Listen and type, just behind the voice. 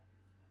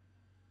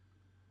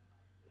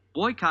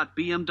Boycott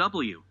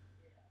BMW.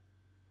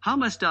 How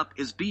messed up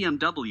is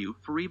BMW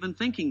for even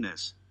thinking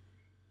this?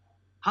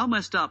 How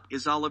messed up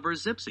is Oliver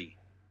Zipse,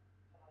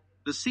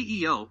 the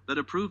CEO that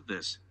approved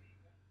this?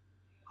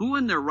 Who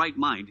in their right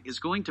mind is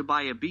going to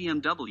buy a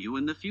BMW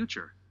in the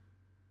future?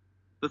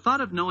 The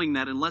thought of knowing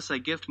that unless I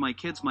gift my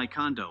kids my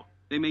condo,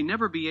 they may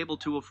never be able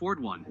to afford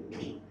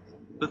one.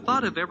 The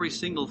thought of every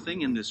single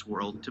thing in this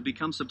world to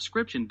become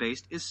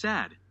subscription-based is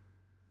sad.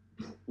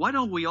 Why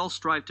don't we all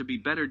strive to be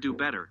better, do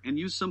better, and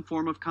use some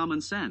form of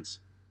common sense?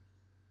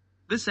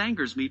 This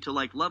angers me to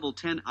like level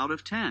 10 out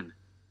of 10.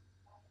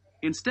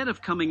 Instead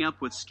of coming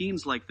up with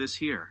schemes like this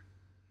here,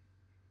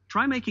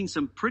 try making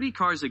some pretty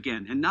cars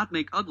again and not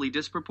make ugly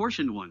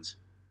disproportioned ones.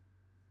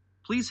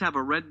 Please have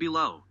a red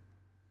below.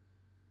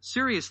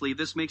 Seriously,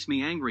 this makes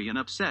me angry and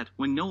upset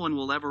when no one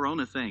will ever own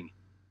a thing.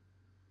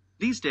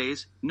 These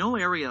days, no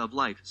area of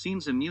life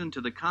seems immune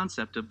to the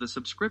concept of the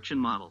subscription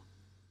model.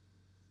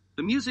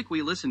 The music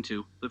we listen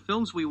to, the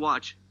films we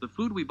watch, the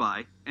food we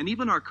buy, and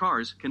even our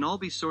cars can all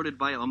be sorted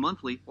via a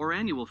monthly or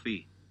annual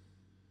fee.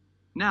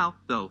 Now,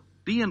 though,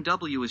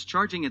 BMW is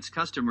charging its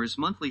customers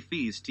monthly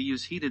fees to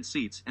use heated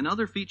seats and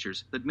other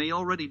features that may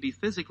already be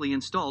physically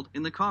installed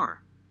in the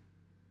car.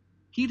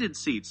 Heated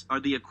seats are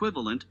the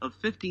equivalent of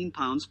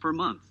 £15 per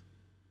month.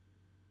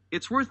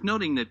 It's worth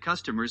noting that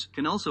customers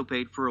can also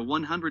pay for a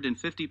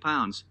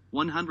 £150,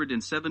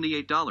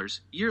 $178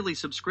 yearly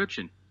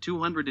subscription,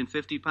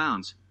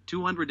 £250,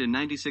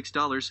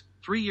 $296,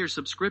 3-year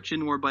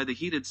subscription, or buy the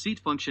heated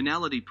seat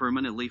functionality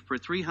permanently for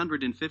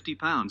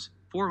 £350,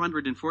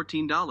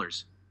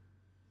 $414.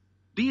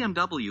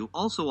 BMW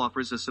also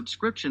offers a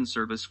subscription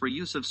service for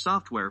use of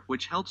software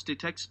which helps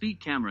detect speed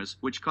cameras,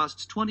 which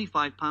costs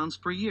 £25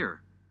 per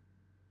year.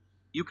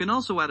 You can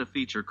also add a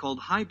feature called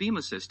High Beam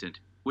Assistant,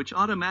 which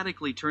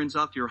automatically turns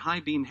off your high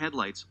beam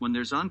headlights when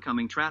there's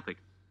oncoming traffic,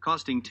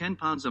 costing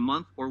 £10 a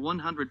month or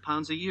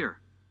 £100 a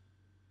year.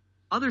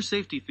 Other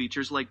safety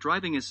features like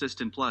Driving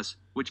Assistant Plus,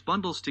 which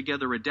bundles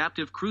together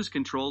adaptive cruise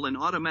control and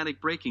automatic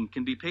braking,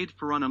 can be paid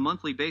for on a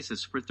monthly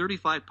basis for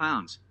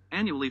 £35,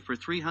 annually for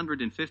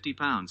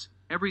 £350,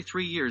 every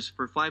 3 years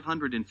for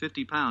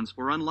 £550,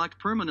 or unlocked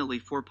permanently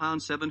for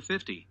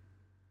 £750.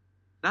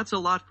 That's a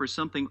lot for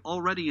something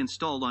already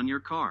installed on your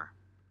car.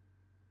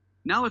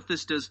 Now, if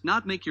this does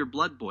not make your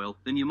blood boil,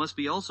 then you must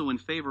be also in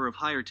favor of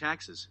higher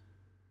taxes.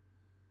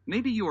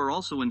 Maybe you are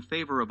also in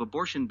favor of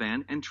abortion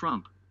ban and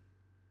Trump.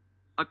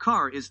 A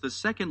car is the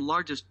second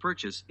largest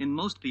purchase in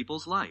most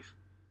people's life.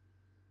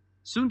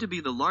 Soon to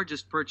be the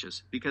largest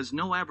purchase, because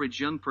no average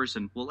young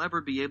person will ever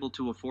be able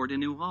to afford a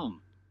new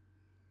home.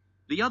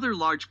 The other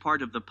large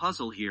part of the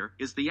puzzle here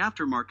is the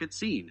aftermarket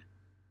scene.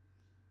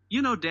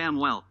 You know damn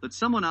well that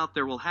someone out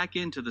there will hack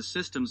into the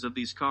systems of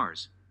these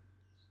cars.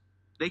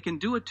 They can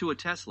do it to a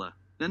Tesla,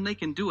 then they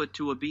can do it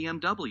to a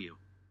BMW.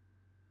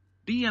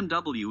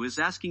 BMW is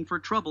asking for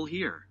trouble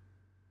here.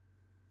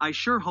 I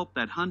sure hope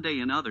that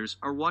Hyundai and others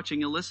are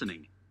watching and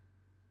listening.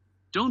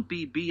 Don't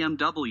be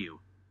BMW.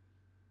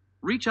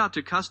 Reach out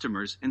to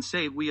customers and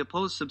say we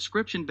oppose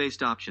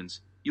subscription-based options.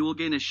 You will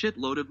gain a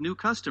shitload of new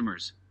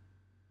customers.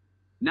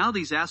 Now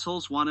these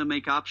assholes want to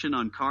make option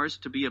on cars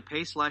to be a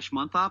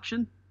pay/month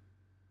option?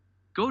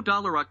 Go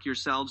 $uck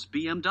yourselves,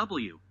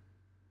 BMW.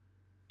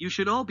 You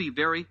should all be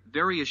very,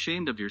 very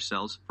ashamed of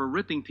yourselves for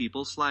ripping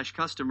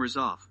people/customers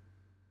off.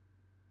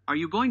 Are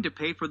you going to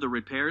pay for the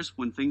repairs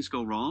when things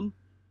go wrong?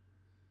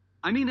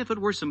 I mean, if it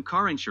were some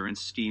car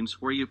insurance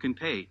schemes where you can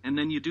pay and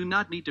then you do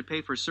not need to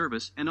pay for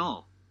service and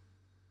all.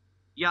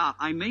 Yeah,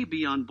 I may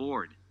be on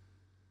board.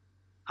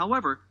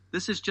 However,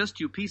 this is just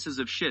you pieces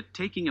of shit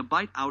taking a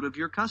bite out of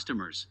your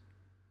customers.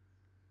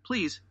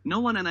 Please, no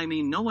one, and I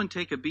mean no one,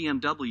 take a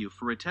BMW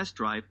for a test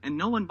drive, and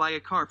no one buy a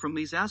car from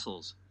these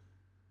assholes.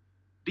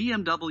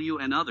 BMW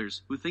and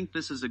others who think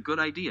this is a good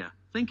idea,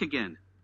 think again.